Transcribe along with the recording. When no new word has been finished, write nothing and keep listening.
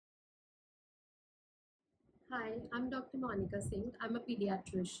Hi, I'm Dr. Monica Singh. I'm a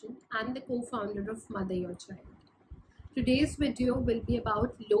pediatrician and the co-founder of MotherYourChild. Today's video will be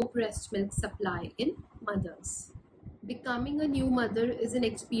about low breast milk supply in mothers. Becoming a new mother is an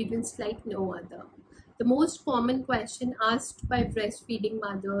experience like no other. The most common question asked by breastfeeding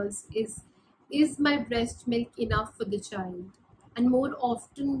mothers is my breast milk enough for the child? And more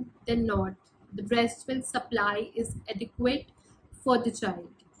often than not, the breast milk supply is adequate for the child.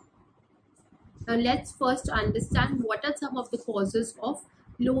 Now let's first understand what are some of the causes of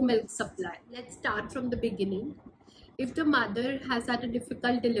low milk supply. Let's start from the beginning. If the mother has had a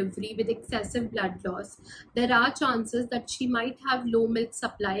difficult delivery with excessive blood loss, there are chances that she might have low milk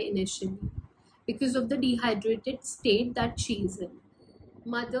supply initially because of the dehydrated state that she is in.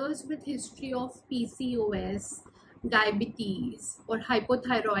 Mothers with history of PCOS, diabetes or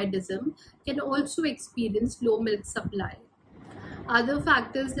hypothyroidism can also experience low milk supply. Other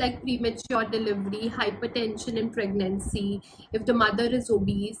factors like premature delivery, hypertension in pregnancy, if the mother is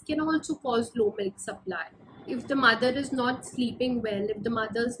obese, can also cause low milk supply. If the mother is not sleeping well, if the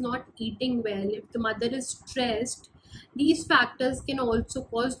mother is not eating well, if the mother is stressed, these factors can also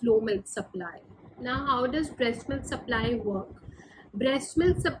cause low milk supply. Now, how does breast milk supply work? Breast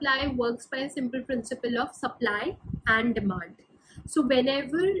milk supply works by a simple principle of supply and demand. So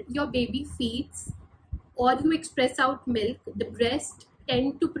whenever your baby feeds, or you express out milk, the breast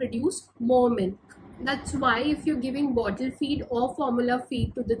tend to produce more milk. That's why if you're giving bottle feed or formula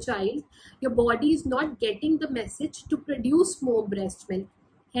feed to the child, your body is not getting the message to produce more breast milk.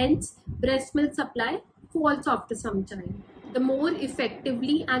 Hence, breast milk supply falls after some time. The more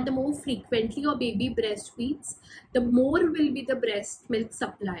effectively and the more frequently your baby breastfeeds, the more will be the breast milk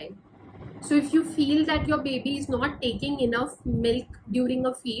supply. So if you feel that your baby is not taking enough milk during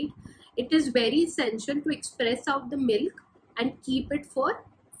a feed, it is very essential to express out the milk and keep it for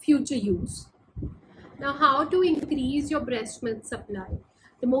future use. Now, how to increase your breast milk supply?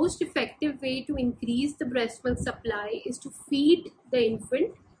 The most effective way to increase the breast milk supply is to feed the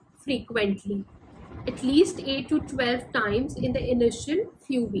infant frequently, at least 8 to 12 times in the initial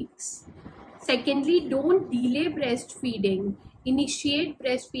few weeks. Secondly, don't delay breastfeeding. Initiate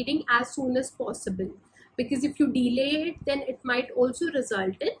breastfeeding as soon as possible, because if you delay it, then it might also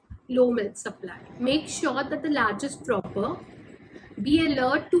result in low milk supply. Make sure that the latch is proper. Be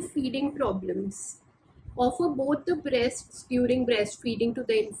alert to feeding problems. Offer both the breasts during breastfeeding to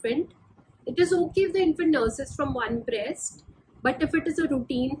the infant. It is okay if the infant nurses from one breast, but if it is a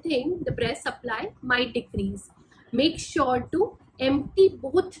routine thing, the breast supply might decrease. Make sure to empty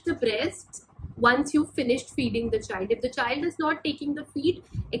both the breasts once you've finished feeding the child. If the child is not taking the feed,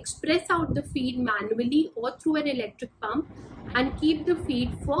 express out the feed manually or through an electric pump and keep the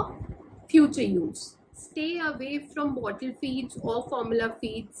feed for future use. Stay away from bottle feeds or formula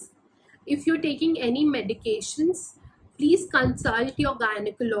feeds. If you're taking any medications, please consult your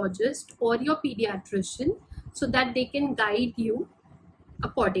gynecologist or your pediatrician so that they can guide you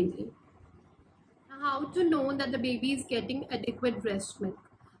accordingly. How to know that the baby is getting adequate breast milk?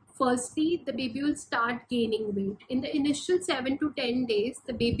 Firstly, the baby will start gaining weight. In the initial 7 to 10 days,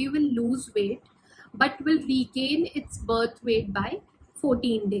 the baby will lose weight but will regain its birth weight by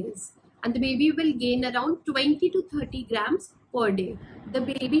 14 days. And the baby will gain around 20 to 30 grams per day. The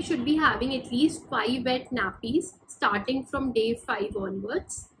baby should be having at least 5 wet nappies starting from day 5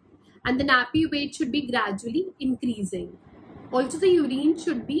 onwards. And the nappy weight should be gradually increasing. Also, the urine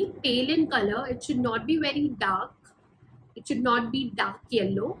should be pale in color. It should not be very dark. It should not be dark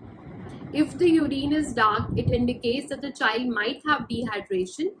yellow. If the urine is dark, it indicates that the child might have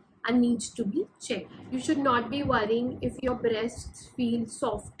dehydration and needs to be checked. You should not be worrying if your breasts feel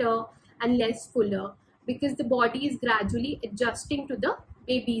softer and less fuller, because the body is gradually adjusting to the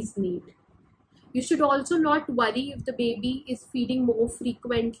baby's need. You should also not worry if the baby is feeding more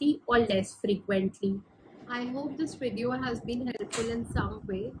frequently or less frequently. I hope this video has been helpful in some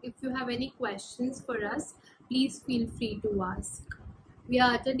way. If you have any questions for us, please feel free to ask. We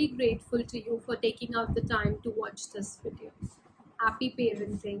are utterly grateful to you for taking out the time to watch this video. Happy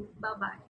parenting. Bye-bye.